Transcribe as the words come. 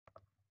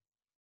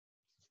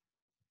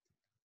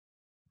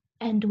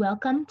and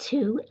welcome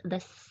to the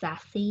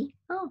Sassy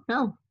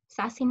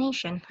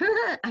Nation.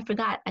 I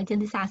forgot I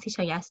did the Sassy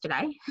show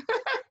yesterday.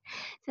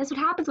 That's what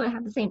happens when I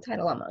have the same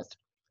title almost.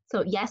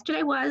 So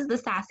yesterday was the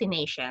Sassy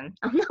Nation.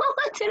 I don't know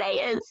what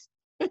today is.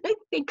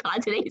 Thank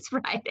God today is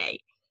Friday.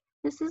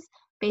 This is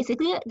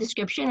basically a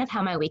description of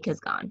how my week has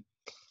gone.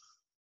 It's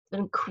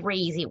been a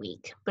crazy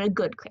week, but a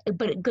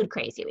good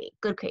crazy week.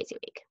 Good crazy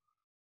week.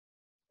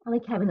 I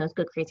like having those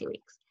good crazy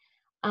weeks.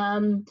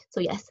 So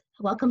yes,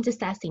 welcome to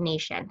Sassy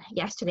Nation.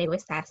 Yesterday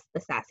was the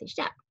Sassy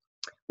Show,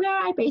 where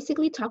I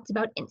basically talked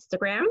about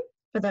Instagram.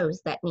 For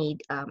those that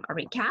need a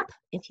recap,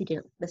 if you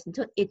didn't listen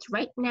to it, it's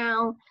right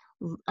now.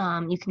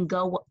 You can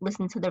go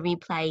listen to the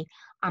replay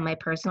on my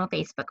personal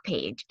Facebook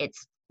page.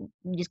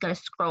 You just gotta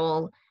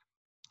scroll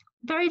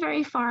very,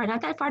 very far,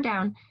 not that far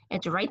down.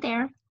 It's right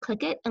there.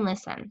 Click it and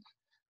listen.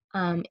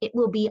 It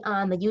will be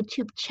on the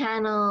YouTube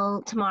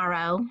channel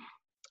tomorrow,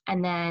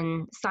 and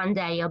then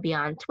Sunday it'll be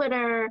on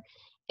Twitter.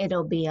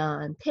 It'll be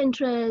on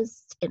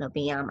Pinterest. It'll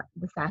be on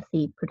the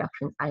Sassy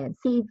Productions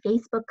INC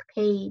Facebook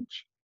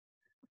page.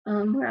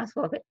 Where else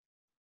will it?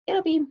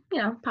 It'll be,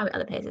 probably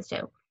other places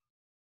too.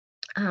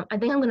 I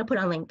think I'm going to put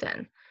on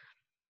LinkedIn.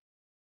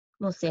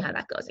 We'll see how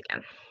that goes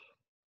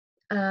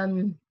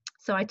again.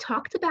 So I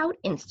talked about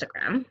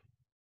Instagram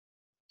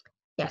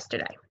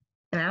yesterday,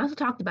 and I also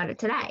talked about it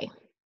today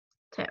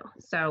too.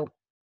 So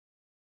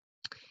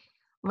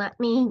let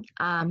me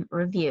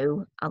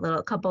review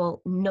a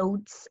couple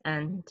notes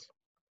and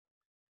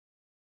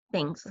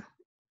things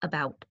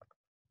about,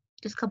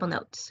 just a couple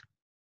notes.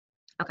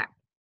 Okay.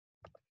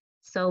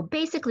 So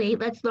basically,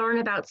 let's learn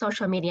about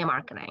social media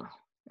marketing.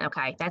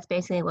 Okay, that's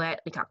basically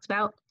what we talked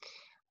about.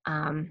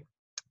 Some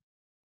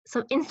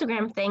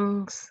Instagram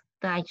things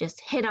that I just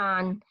hit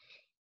on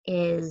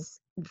is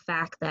the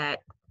fact that,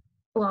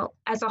 well,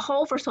 as a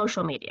whole for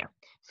social media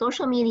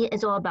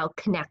is all about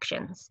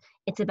connections.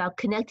 It's about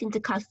connecting to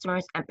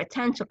customers and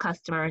potential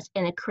customers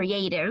in a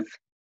creative,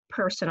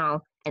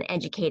 personal, and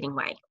educating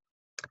way.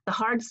 The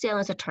hard sale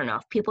is a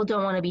turnoff. People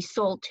don't want to be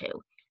sold to.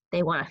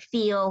 They want to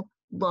feel,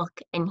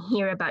 look, and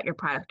hear about your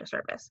product or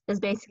service. Is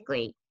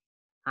basically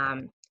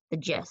the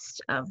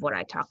gist of what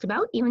I talked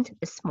about, even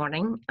this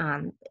morning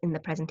in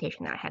the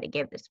presentation that I had to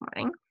give this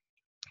morning.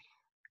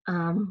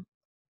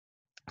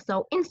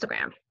 So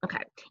Instagram,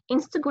 okay.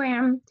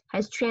 Instagram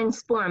has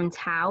transformed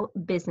how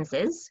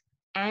businesses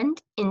and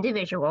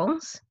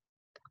individuals,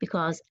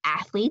 because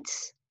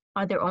athletes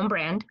are their own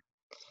brand,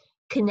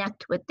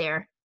 connect with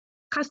their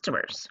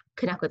customers,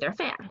 connect with their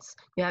fans.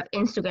 You have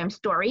Instagram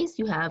stories,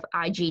 you have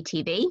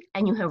IGTV,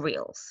 and you have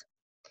Reels.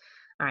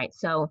 All right,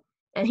 so,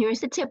 and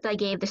here's the tip that I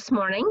gave this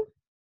morning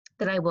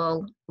that I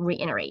will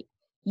reiterate.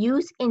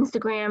 Use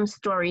Instagram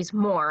stories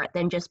more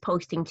than just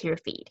posting to your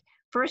feed.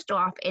 First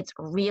off, it's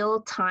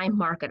real-time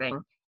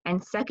marketing.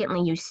 And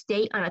secondly, you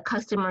stay on a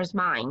customer's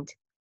mind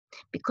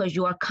because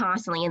you are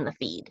constantly in the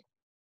feed.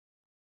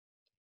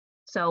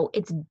 So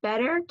it's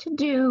better to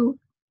do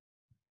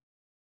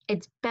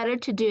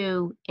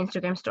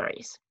Instagram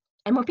stories.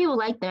 And more people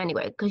like them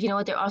anyway, because you know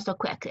what, they're also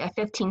quick at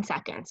 15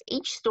 seconds.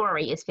 Each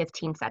story is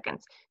 15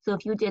 seconds. So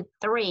if you did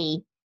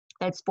 3,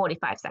 that's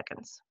 45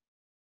 seconds.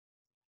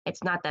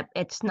 It's not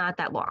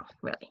that long,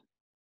 really.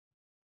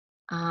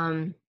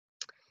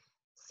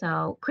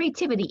 So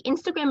creativity.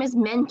 Instagram is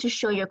meant to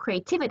show your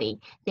creativity.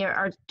 There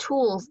are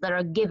tools that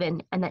are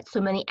given and that so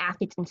many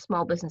athletes and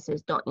small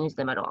businesses don't use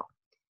them at all.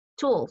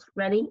 Tools,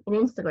 ready? An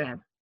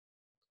Instagram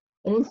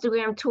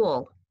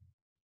tool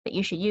that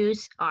you should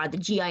use are the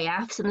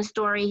GIFs in the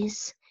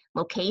stories,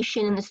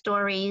 location in the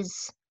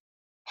stories,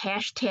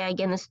 hashtag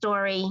in the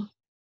story,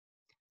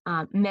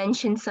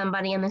 mention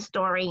somebody in the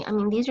story. I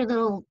mean, these are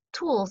little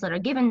tools that are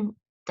given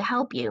to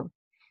help you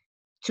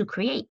to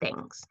create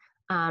things.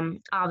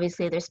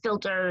 Obviously, there's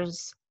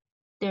filters,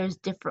 there's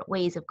different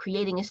ways of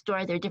creating a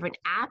story. There are different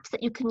apps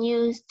that you can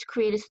use to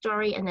create a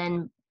story and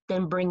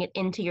then bring it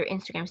into your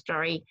Instagram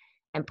story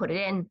and put it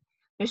in.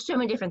 There's so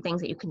many different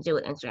things that you can do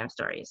with Instagram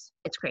stories.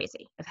 It's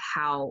crazy of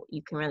how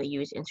you can really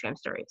use Instagram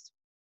stories.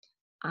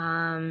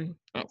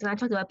 Right, so I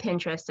talked about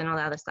Pinterest and all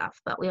that other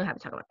stuff, but we don't have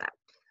to talk about that.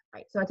 All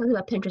right, so I talked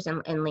about Pinterest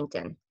and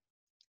LinkedIn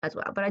as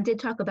well, but I did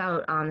talk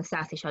about on the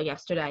Sassy Show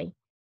yesterday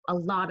a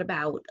lot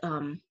about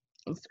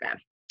Instagram.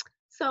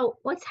 So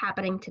what's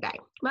happening today?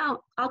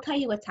 Well, I'll tell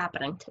you what's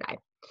happening today.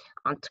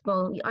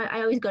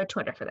 I always go to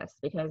Twitter for this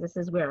because this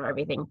is where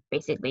everything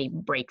basically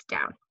breaks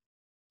down.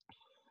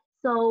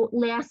 So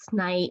last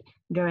night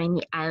during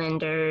the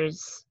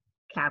Islanders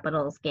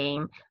Capitals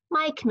game,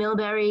 Mike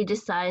Milbury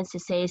decides to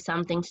say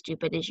something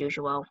stupid as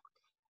usual.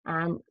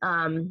 And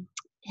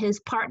his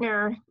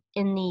partner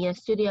in the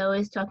studio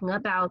is talking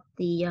about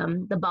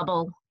the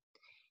bubble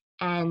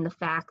and the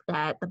fact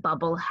that the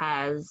bubble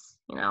has,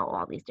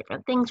 all these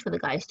different things for the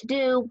guys to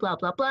do, blah,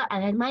 blah, blah.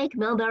 And then Mike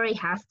Milbury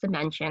has to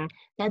mention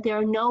that there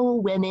are no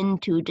women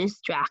to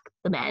distract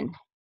the men.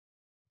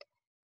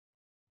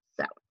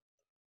 So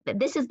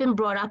this has been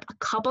brought up a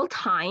couple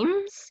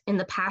times in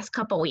the past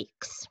couple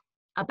weeks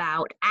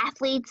about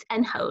athletes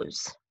and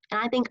hoes. And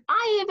I think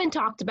I even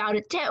talked about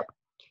it too.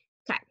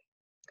 Okay.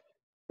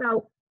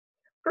 So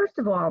First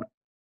of all,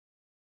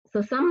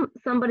 so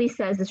somebody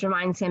says this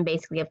reminds him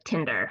basically of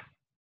Tinder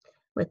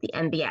with the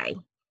NBA.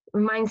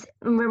 Reminds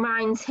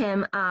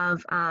him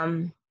of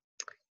how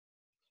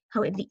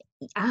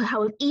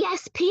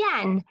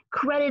ESPN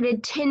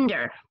credited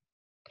Tinder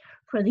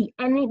for the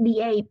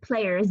NBA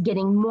players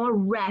getting more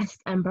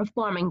rest and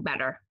performing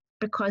better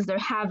because they're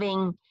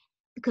having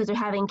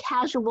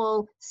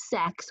casual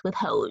sex with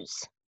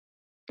hoes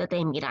that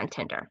they meet on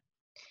Tinder.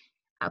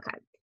 Okay.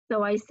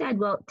 So I said,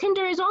 well,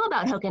 Tinder is all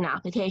about hooking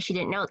up, in case you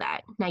didn't know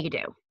that. Now you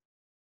do.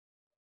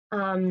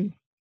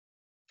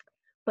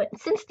 But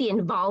since the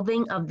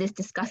involving of this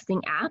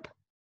disgusting app,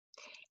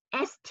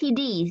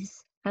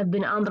 STDs have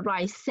been on the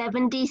rise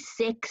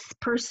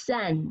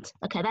 76%.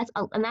 Okay,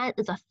 and that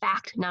is a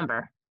fact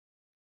number.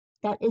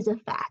 That is a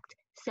fact,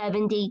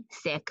 76%.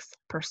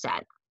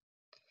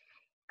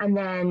 And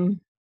then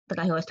the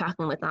guy who I was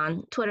talking with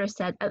on Twitter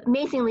said,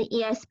 amazingly,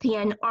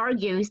 ESPN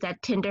argues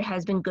that Tinder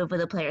has been good for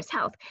the player's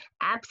health.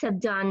 Apps have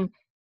done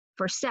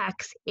for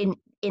sex in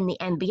the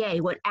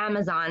NBA what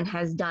Amazon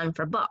has done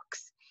for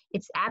books.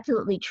 It's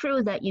absolutely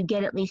true that you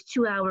get at least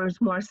 2 hours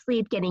more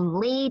sleep getting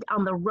laid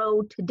on the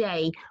road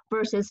today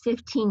versus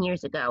 15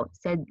 years ago,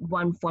 said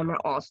one former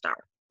All-Star.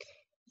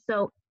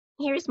 So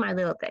here's my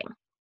little thing.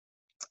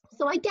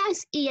 So I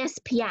guess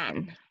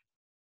ESPN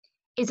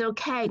is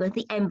okay with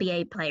the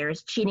NBA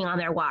players cheating on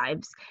their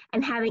wives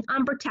and having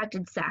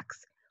unprotected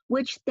sex,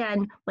 which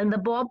then, when the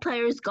ball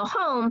players go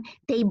home,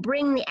 they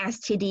bring the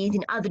STDs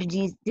and other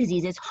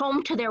diseases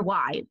home to their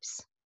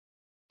wives.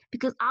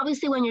 Because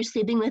obviously when you're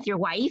sleeping with your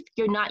wife,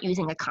 you're not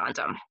using a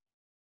condom,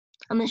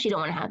 unless you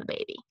don't want to have a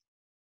baby,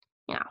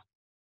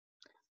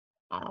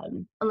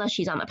 unless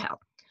she's on the pill.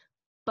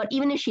 But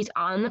even if she's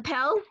on the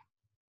pill,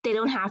 they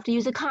don't have to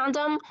use a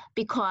condom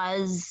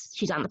because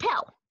she's on the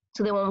pill,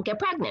 so they won't get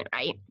pregnant,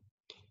 right?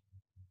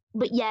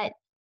 But yet,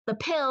 the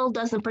pill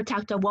doesn't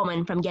protect a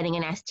woman from getting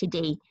an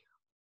STD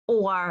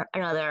or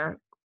another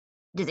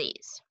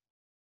disease.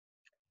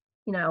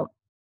 And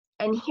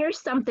here's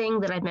something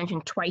that I've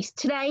mentioned twice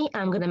today.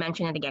 I'm going to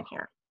mention it again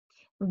here.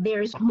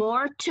 There's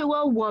more to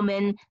a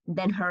woman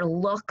than her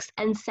looks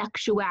and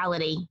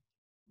sexuality.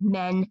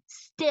 Men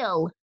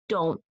still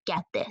don't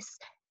get this.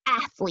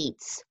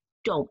 Athletes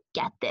don't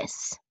get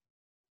this.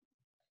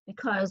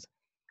 Because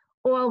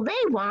all they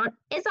want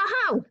is a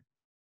hoe.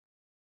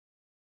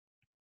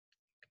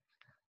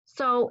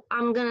 So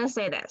I'm going to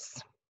say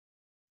this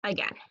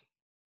again.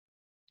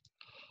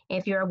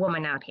 If you're a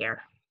woman out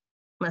here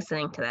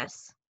listening to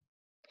this,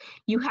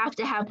 you have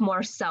to have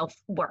more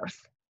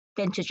self-worth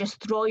than to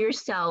just throw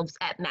yourselves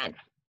at men.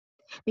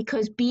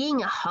 Because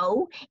being a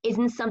hoe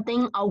isn't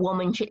something a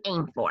woman should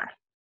aim for.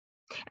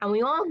 And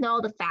we all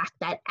know the fact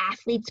that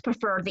athletes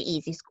prefer the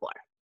easy score.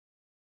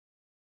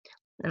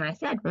 And I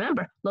said,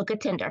 remember, look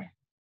at Tinder.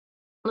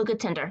 Look at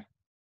Tinder.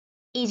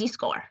 Easy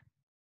score.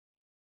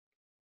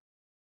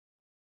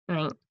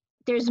 Right?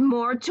 There's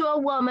more to a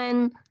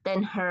woman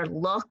than her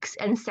looks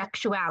and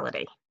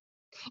sexuality.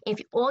 If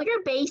all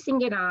you're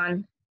basing it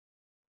on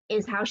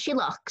is how she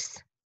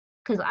looks,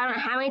 because I don't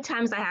know how many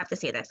times I have to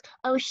say this.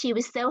 Oh, she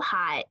was so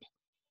hot.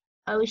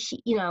 Oh,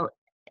 so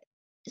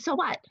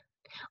what?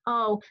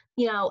 Oh,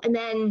 and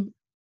then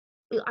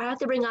I have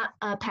to bring up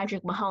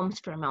Patrick Mahomes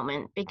for a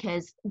moment,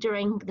 because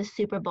during the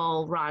Super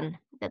Bowl run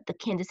that the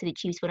Kansas City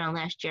Chiefs went on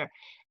last year,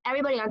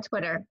 everybody on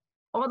Twitter,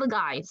 all the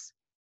guys,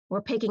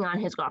 were picking on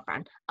his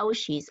girlfriend. Oh,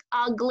 she's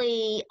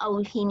ugly.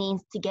 Oh, he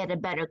needs to get a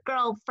better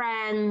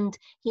girlfriend.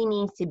 He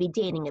needs to be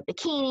dating a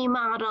bikini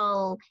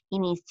model. He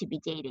needs to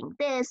be dating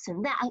this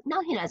and that. No,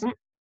 he doesn't.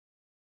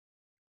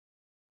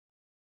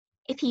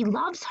 If he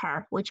loves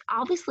her, which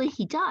obviously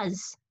he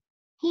does,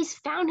 he's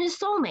found his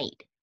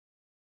soulmate.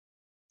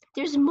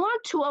 There's more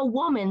to a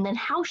woman than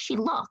how she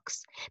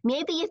looks.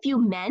 Maybe if you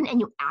men and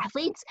you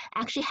athletes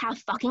actually have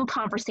fucking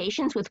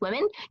conversations with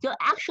women, you'll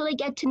actually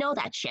get to know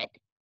that shit.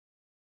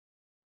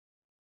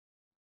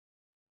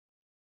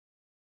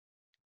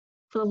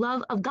 For the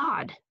love of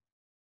God.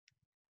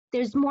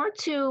 There's more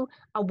to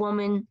a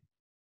woman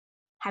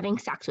having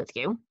sex with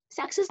you.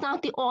 Sex is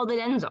not the all that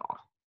ends all.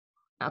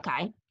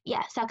 Okay?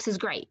 Yeah, sex is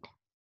great.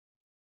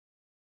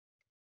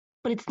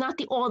 But it's not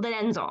the all that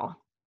ends all.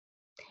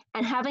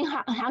 And having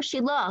how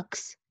she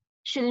looks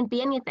shouldn't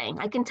be anything.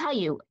 I can tell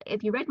you,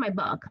 if you read my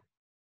book,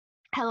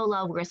 Hello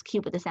Love, Where's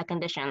Cupid, the second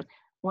edition,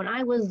 when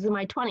I was in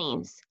my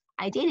 20s,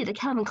 I dated a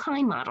Calvin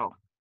Klein model.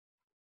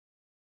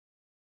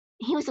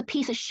 He was a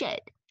piece of shit,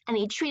 and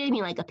he treated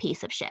me like a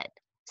piece of shit.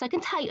 So I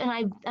can tell you,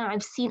 and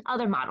I've seen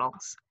other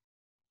models.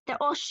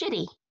 They're all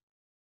shitty.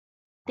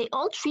 They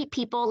all treat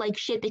people like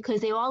shit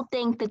because they all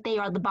think that they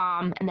are the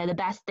bomb and they're the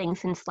best thing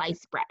since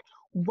sliced bread.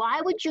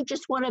 Why would you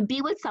just want to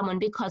be with someone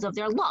because of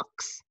their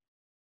looks?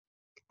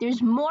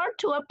 There's more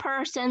to a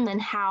person than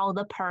how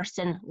the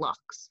person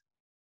looks.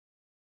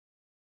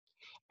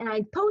 And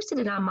I posted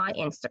it on my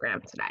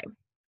Instagram today.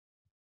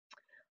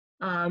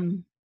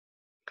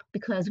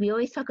 Because we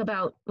always talk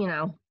about,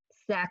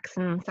 sex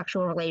and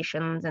sexual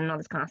relations and all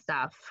this kind of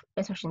stuff,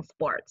 especially in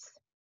sports.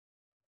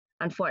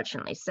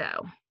 Unfortunately so.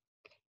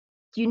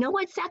 Do you know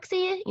what's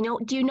sexy?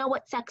 Do you know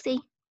what's sexy?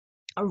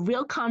 A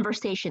real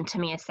conversation to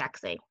me is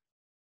sexy.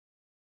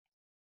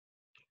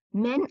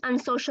 Men on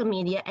social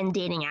media and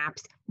dating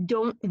apps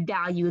don't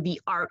value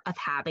the art of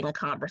having a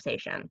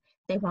conversation.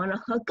 They want to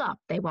hook up.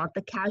 They want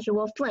the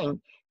casual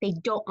fling. They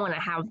don't want to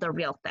have the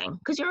real thing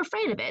because you're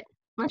afraid of it.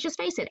 Let's just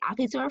face it,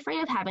 athletes are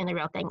afraid of having the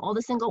real thing. All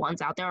the single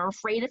ones out there are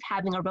afraid of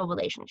having a real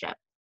relationship.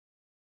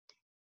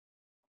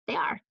 They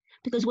are.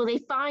 Because when they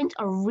find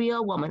a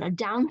real woman, a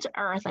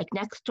down-to-earth, like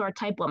next-door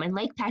type woman,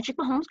 like Patrick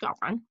Mahomes'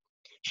 girlfriend,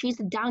 she's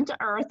a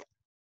down-to-earth,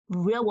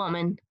 real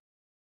woman,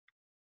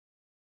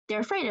 they're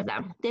afraid of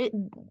them.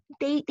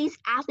 These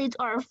athletes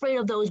are afraid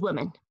of those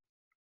women.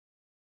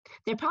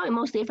 They're probably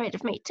mostly afraid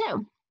of me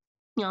too,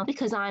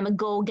 because I'm a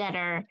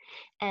go-getter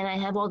and I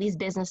have all these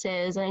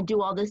businesses and I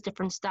do all this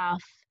different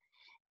stuff.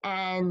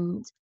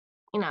 And,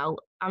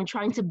 I'm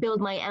trying to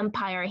build my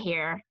empire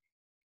here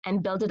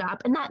and build it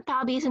up. And that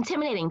probably is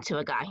intimidating to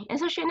a guy,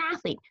 especially an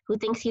athlete who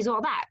thinks he's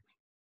all that.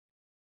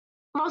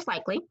 Most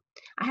likely.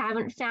 I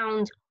haven't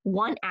found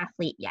one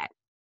athlete yet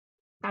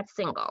that's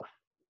single.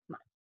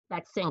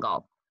 That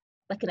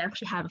can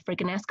actually have a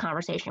freaking ass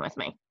conversation with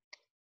me.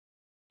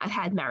 I've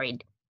had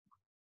married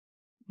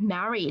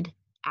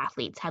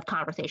athletes have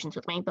conversations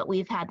with me, but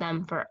we've had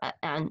them for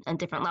on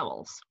different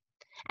levels.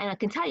 And I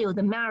can tell you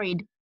the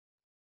married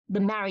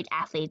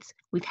athletes,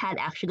 we've had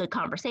actually good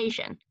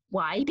conversation.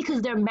 Why?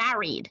 Because they're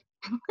married.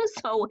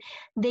 So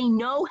they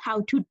know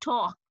how to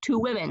talk to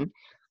women.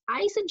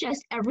 I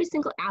suggest every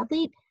single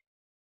athlete,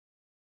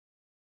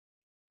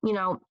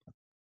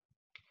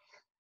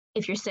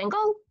 if you're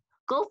single,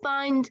 go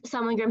find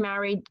some of your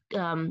married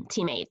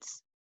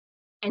teammates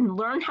and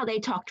learn how they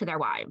talk to their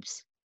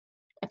wives.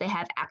 If they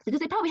have, because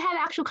they probably have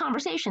actual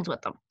conversations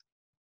with them.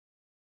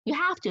 You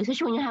have to,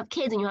 especially when you have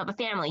kids and you have a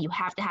family, you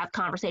have to have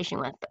conversation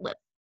with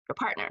your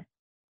partner.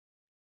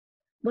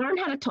 Learn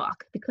how to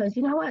talk, because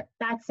you know what?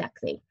 That's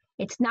sexy.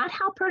 It's not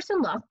how a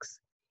person looks.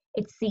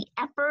 It's the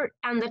effort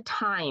and the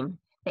time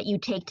that you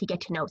take to get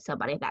to know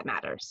somebody that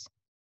matters.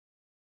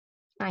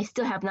 And I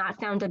still have not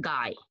found a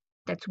guy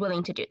that's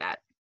willing to do that.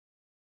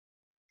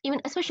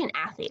 Especially an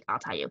athlete, I'll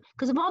tell you.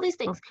 Because of all these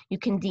things, you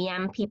can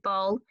DM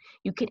people,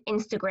 you can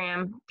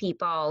Instagram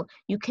people,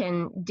 you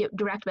can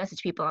direct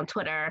message people on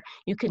Twitter,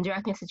 you can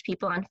direct message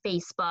people on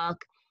Facebook.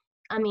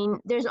 I mean,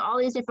 there's all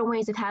these different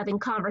ways of having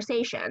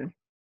conversation.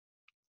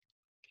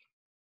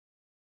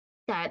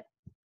 That,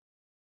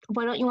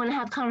 why don't you want to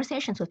have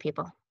conversations with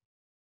people?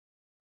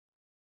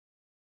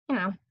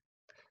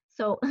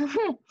 So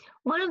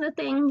one of the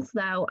things,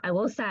 though, I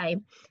will say,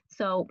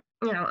 so,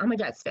 I'm a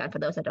Jets fan, for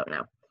those that don't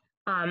know.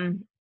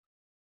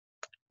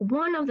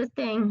 One of the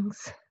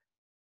things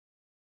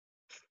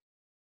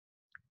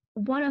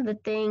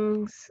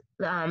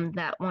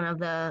that one of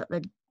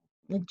the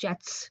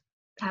Jets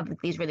have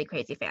these really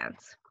crazy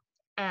fans.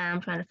 And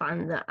I'm trying to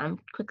find I'm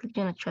quickly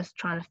trying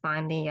to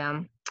find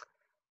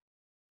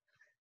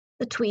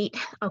the tweet.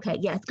 Okay,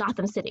 yes,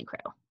 Gotham City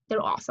Crew.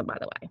 They're awesome, by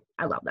the way.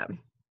 I love them.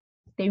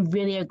 They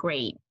really are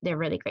great. They're a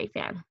really great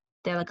fan.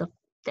 They're like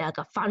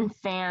a fun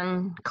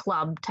fan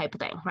club type of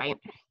thing, right?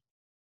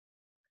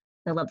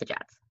 They love the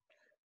Jets.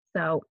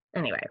 So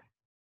anyway,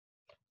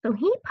 so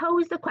he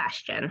posed a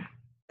question.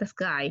 This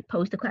guy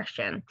posed a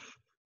question,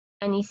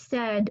 and he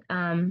said,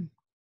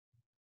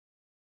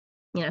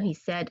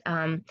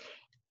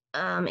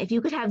 if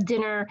you could have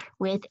dinner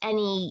with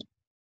any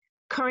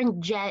current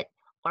Jet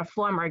or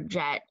former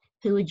Jet,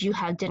 who would you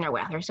have dinner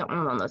with, or something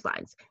along those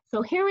lines?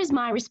 So here is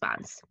my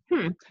response.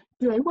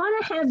 Do I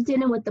want to have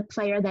dinner with the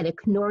player that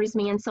ignores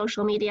me on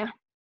social media?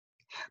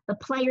 The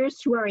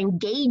players who are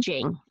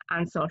engaging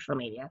on social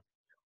media?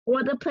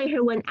 Or the player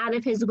who went out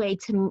of his way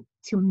to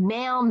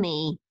mail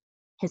me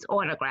his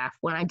autograph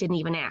when I didn't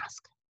even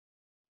ask?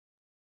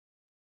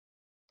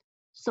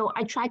 So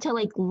I tried to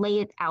lay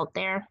it out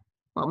there.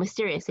 Well,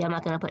 mysteriously, I'm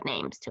not going to put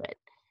names to it.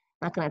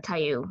 I'm not going to tell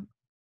you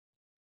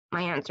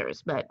my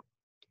answers, but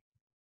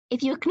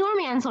if you ignore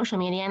me on social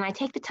media and I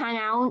take the time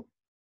out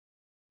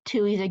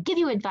to either give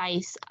you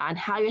advice on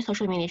how your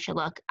social media should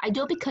look, I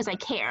do it because I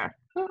care.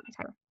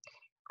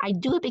 I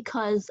do it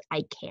because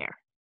I care.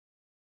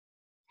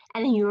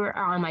 And then you are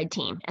on my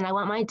team, and I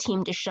want my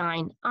team to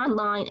shine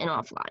online and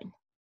offline,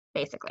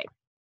 basically.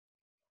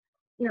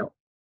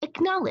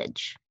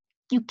 Acknowledge.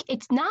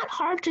 It's not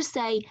hard to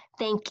say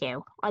thank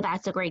you or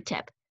that's a great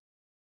tip.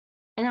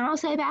 And I'll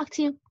say back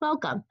to you,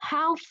 welcome.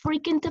 How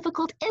freaking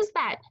difficult is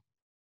that?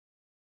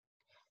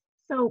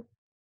 So,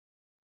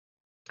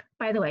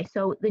 by the way,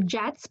 so the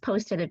Jets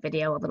posted a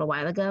video a little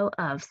while ago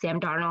of Sam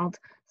Darnold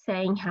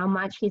saying how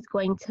much he's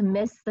going to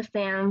miss the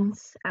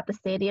fans at the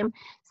stadium.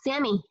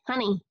 Sammy,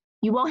 honey,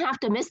 you won't have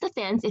to miss the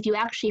fans if you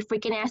actually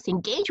freaking ass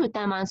engage with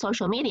them on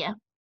social media.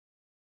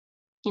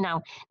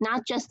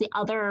 Not just the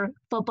other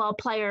football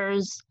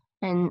players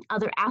and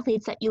other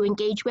athletes that you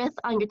engage with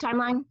on your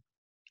timeline.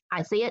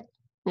 I see it.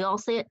 We all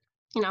see it.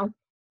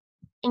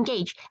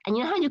 Engage. And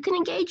you know how you can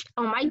engage?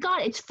 Oh my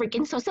God, it's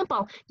freaking so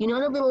simple. You know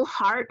the little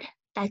heart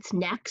that's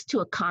next to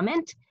a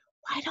comment?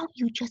 Why don't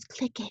you just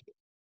click it?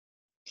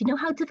 Do you know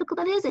how difficult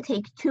that is? It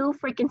takes 2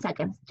 freaking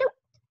seconds.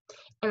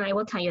 And I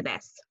will tell you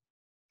this.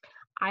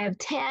 I have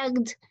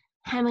tagged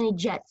how many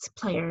Jets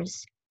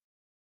players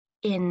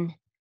in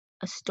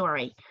a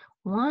story.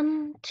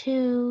 1,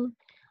 2,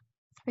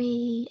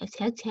 3. I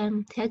tagged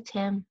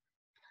him.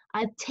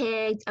 I've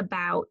tagged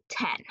about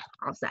 10,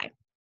 I'll say.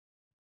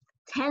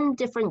 10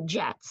 different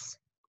Jets,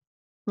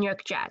 New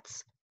York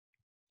Jets,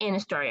 in a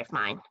story of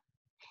mine.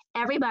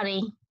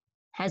 Everybody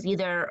has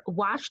either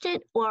watched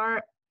it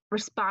or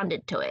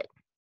responded to it.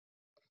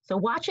 So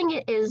watching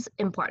it is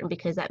important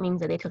because that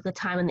means that they took the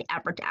time and the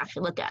effort to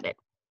actually look at it.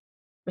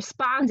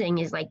 Responding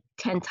is like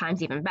 10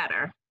 times even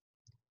better.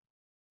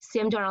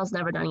 Sam Darnold's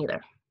never done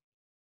either,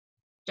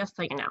 just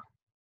so you know.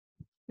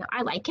 Now,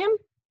 I like him.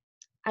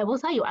 I will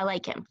tell you, I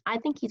like him. I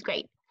think he's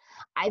great.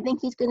 I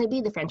think he's going to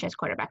be the franchise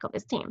quarterback of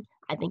this team.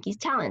 I think he's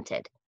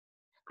talented.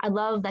 I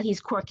love that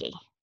he's quirky.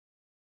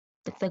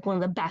 That's like one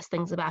of the best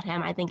things about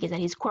him, I think, is that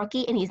he's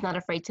quirky and he's not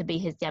afraid to be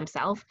his damn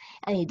self,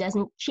 and he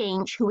doesn't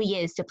change who he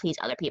is to please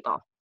other people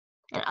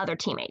and other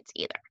teammates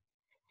either.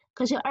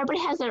 Because everybody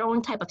has their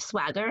own type of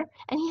swagger,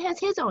 and he has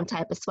his own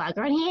type of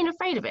swagger, and he ain't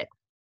afraid of it.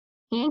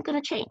 He ain't going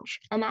to change,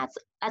 and that's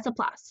a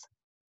plus.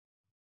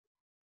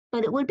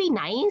 But it would be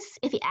nice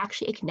if he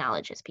actually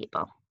acknowledges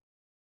people.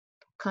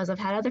 Because I've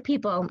had other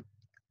people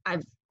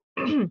I've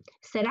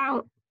set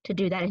out to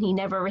do that, and he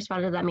never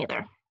responded to them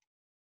either.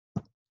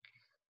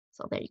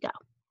 So there you go.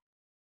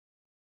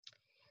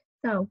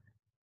 So,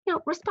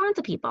 respond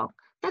to people.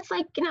 That's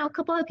like, a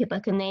couple of people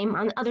I can name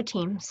on other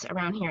teams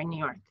around here in New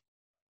York.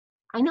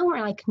 I know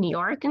we're like New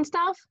York and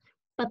stuff,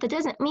 but that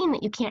doesn't mean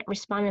that you can't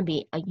respond and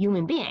be a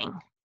human being.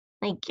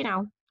 Like,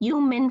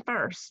 human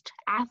first,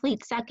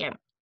 athlete second.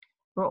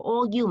 We're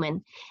all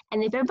human.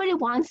 And if everybody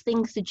wants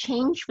things to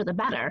change for the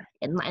better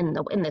in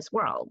this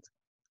world,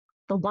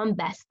 the one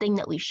best thing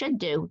that we should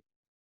do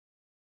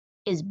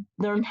is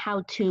learn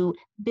how to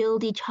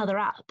build each other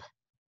up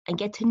and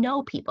get to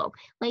know people.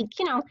 Like,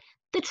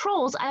 the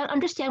trolls, I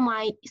understand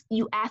why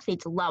you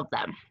athletes love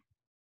them,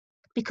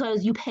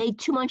 because you pay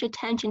too much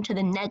attention to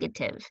the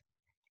negative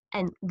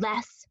and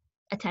less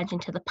attention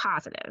to the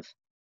positive.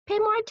 Pay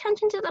more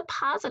attention to the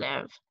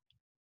positive.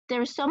 There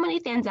are so many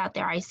fans out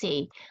there I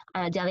see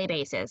on a daily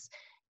basis,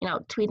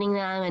 tweeting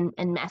them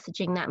and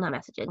messaging them, not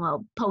messaging,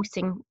 well,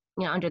 posting,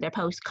 under their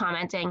post,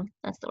 commenting,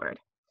 that's the word,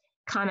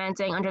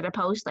 commenting under their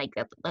post, like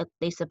that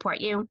they support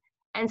you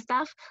and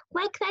stuff.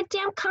 Like that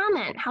damn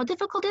comment. How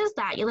difficult is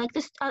that? You like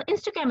this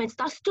Instagram, it's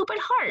the stupid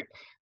heart.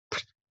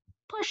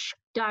 Push,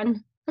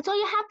 done. That's all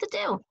you have to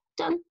do.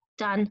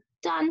 Done.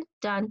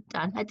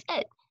 That's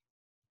it.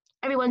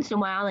 Every once in a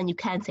while, and you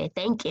can say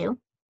thank you,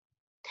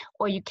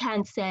 or you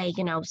can say,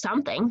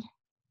 something.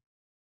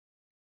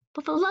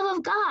 But for the love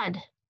of God,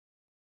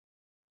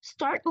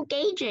 start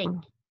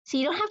engaging. So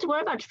you don't have to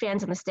worry about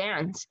fans in the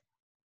stands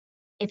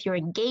if you're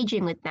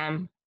engaging with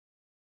them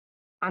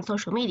on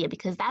social media,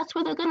 because that's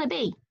where they're going to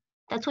be.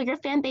 That's where your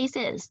fan base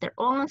is. They're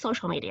all on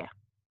social media.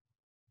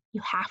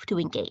 You have to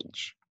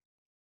engage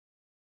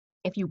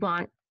if you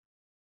want,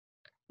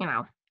 you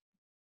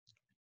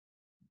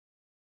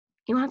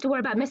don't have to worry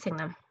about missing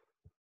them.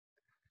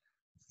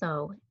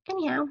 So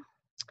anyhow,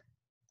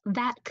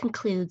 that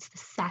concludes the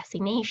Sassy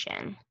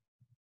Nation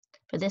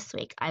for this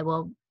week. I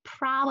will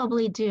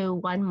probably do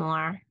one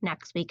more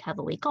next week, have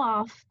a week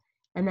off,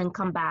 and then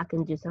come back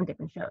and do some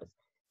different shows.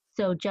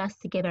 So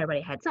just to give everybody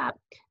a heads up.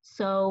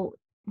 So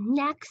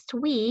next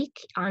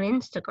week on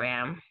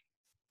Instagram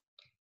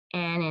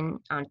and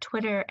on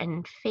Twitter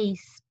and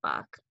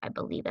Facebook, I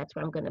believe that's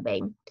where I'm going to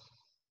be,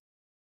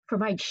 for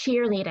my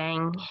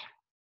cheerleading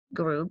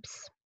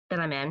groups that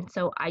I'm in.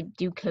 So I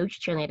do coach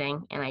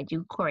cheerleading and I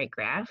do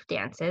choreograph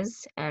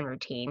dances and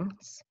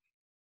routines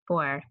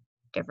for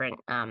different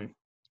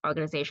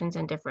organizations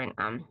and different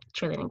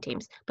cheerleading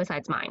teams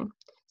besides mine.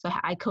 So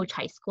I coach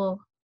high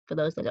school, for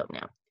those that don't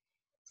know.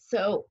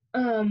 So,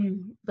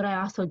 but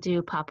I also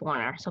do Pop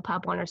Warner. So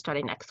Pop Warner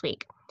starting next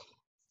week.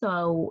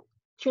 So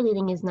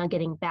cheerleading is now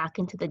getting back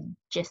into the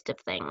gist of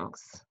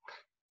things,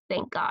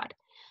 thank God,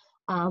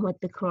 with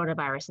the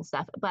coronavirus and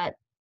stuff. But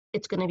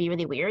it's going to be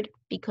really weird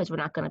because we're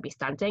not going to be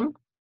stunting.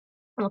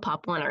 Well,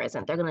 Pop Warner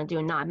isn't. They're going to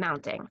do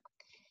non-mounting.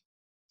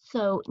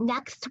 So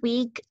next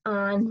week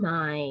on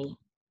my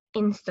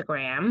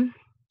Instagram,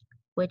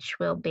 which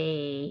will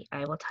be,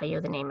 I will tell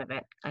you the name of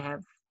it. I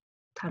have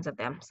tons of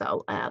them,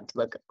 so I have to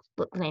look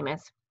what the name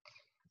is.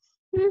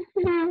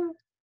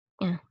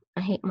 Yeah,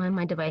 I hate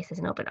my device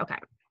isn't open. Okay,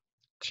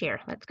 cheer,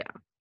 let's go.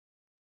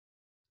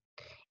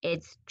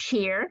 It's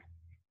cheer,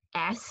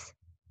 SHS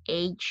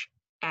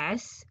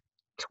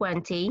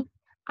 20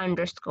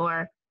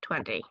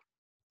 _20.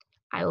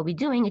 I will be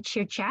doing a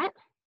cheer chat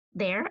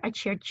there, a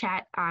cheer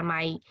chat on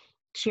my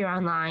Cheer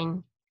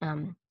Online,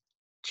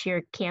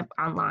 Cheer Camp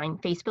Online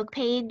Facebook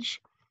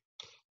page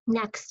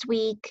next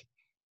week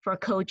for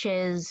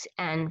coaches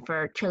and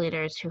for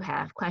cheerleaders who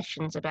have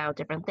questions about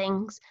different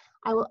things.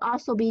 I will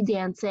also be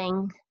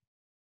dancing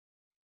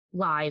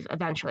live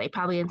eventually,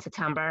 probably in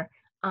September,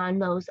 on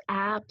those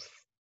apps.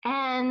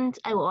 And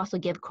I will also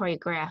give some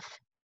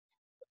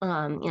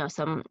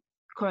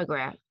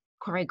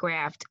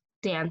choreographed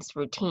dance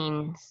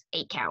routines,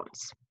 8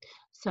 counts.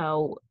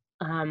 So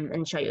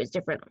and show you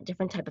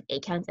different type of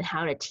accounts and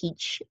how to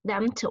teach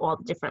them to all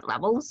the different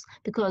levels,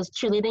 because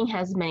cheerleading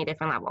has many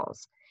different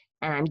levels.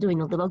 And I'm doing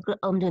the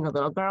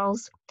little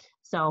girls,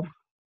 so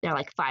they're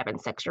like 5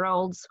 and 6 year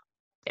olds.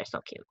 They're so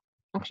cute.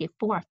 Actually,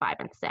 4, 5,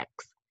 and 6,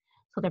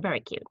 so they're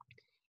very cute.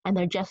 And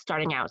they're just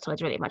starting out, so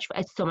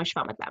it's so much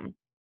fun with them.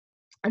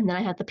 And then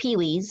I have the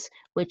peewees,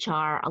 which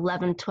are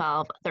 11,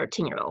 12,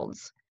 13 year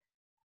olds.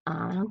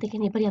 I don't think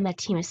anybody on that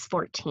team is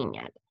 14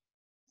 yet.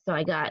 So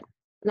I got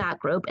that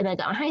group, and I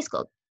got my high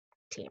school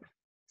team.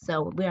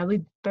 So we are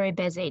very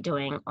busy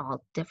doing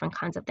all different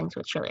kinds of things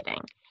with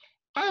cheerleading.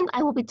 And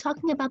I will be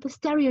talking about the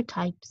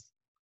stereotypes,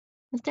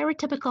 the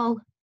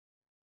stereotypical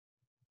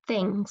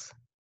things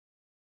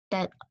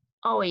that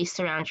always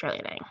surround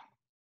cheerleading.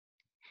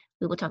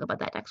 We will talk about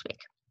that next week.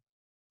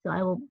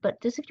 So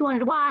but just if you wanted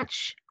to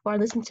watch or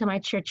listen to my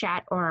cheer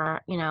chat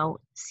or,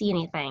 see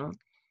anything,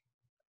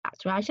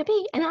 that's where I should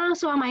be. And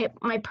also on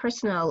my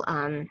personal,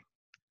 well,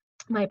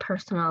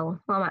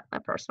 not my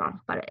personal,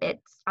 but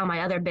it's on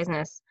my other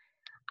business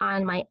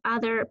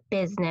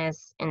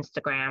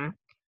Instagram,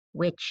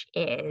 which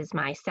is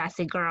my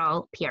Sassy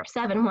Girl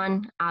PR7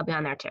 one. I'll be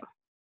on there too.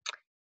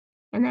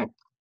 And that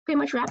pretty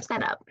much wraps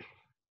that up.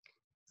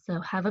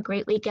 So have a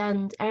great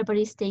weekend.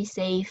 Everybody stay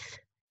safe.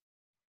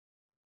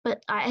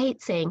 But I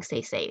hate saying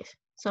stay safe.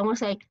 So I'm going to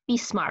say be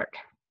smart.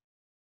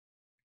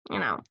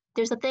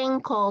 There's a thing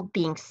called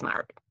being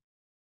smart.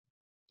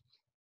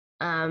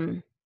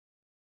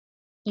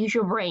 Use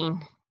your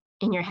brain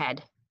in your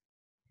head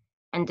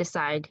and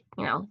decide,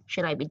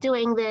 should I be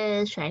doing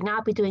this? Should I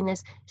not be doing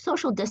this?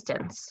 Social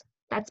distance.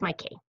 That's my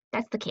key.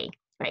 That's the key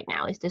right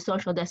now, is to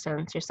social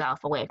distance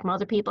yourself away from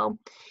other people.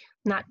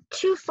 Not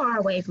too far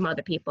away from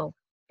other people,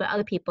 but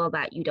other people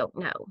that you don't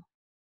know.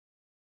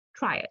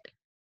 Try it.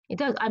 It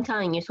does. I'm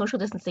telling you, social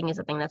distancing is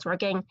the thing that's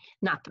working,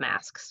 not the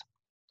masks.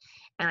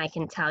 And I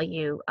can tell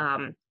you,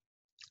 I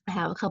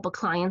have a couple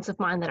clients of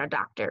mine that are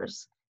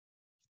doctors,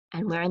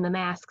 and wearing the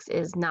masks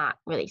is not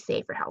really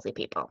safe for healthy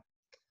people.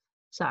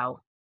 So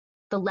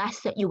the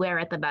less that you wear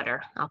it, the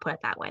better. I'll put it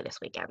that way this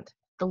weekend.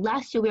 The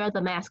less you wear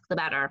the mask, the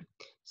better.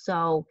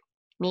 So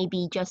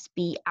maybe just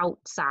be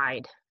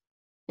outside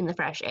in the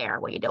fresh air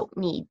where you don't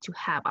need to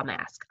have a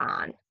mask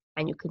on,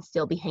 and you can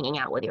still be hanging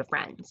out with your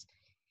friends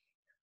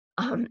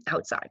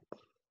outside.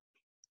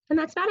 And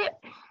that's about it.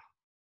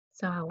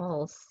 So I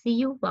will see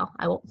you. Well,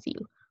 I won't see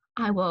you.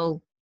 I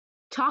will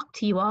talk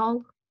to you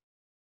all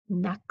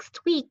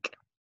next week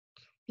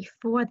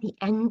before the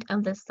end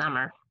of the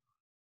summer.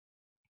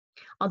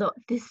 Although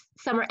this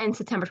summer ends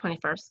September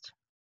 21st.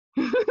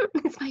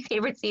 It's my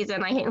favorite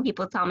season. I hate when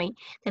people tell me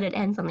that it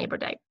ends on Labor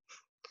Day.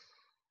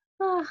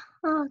 Oh,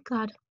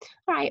 God.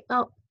 All right.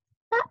 Well,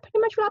 that pretty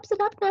much wraps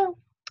it up now.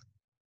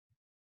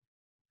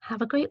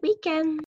 Have a great weekend.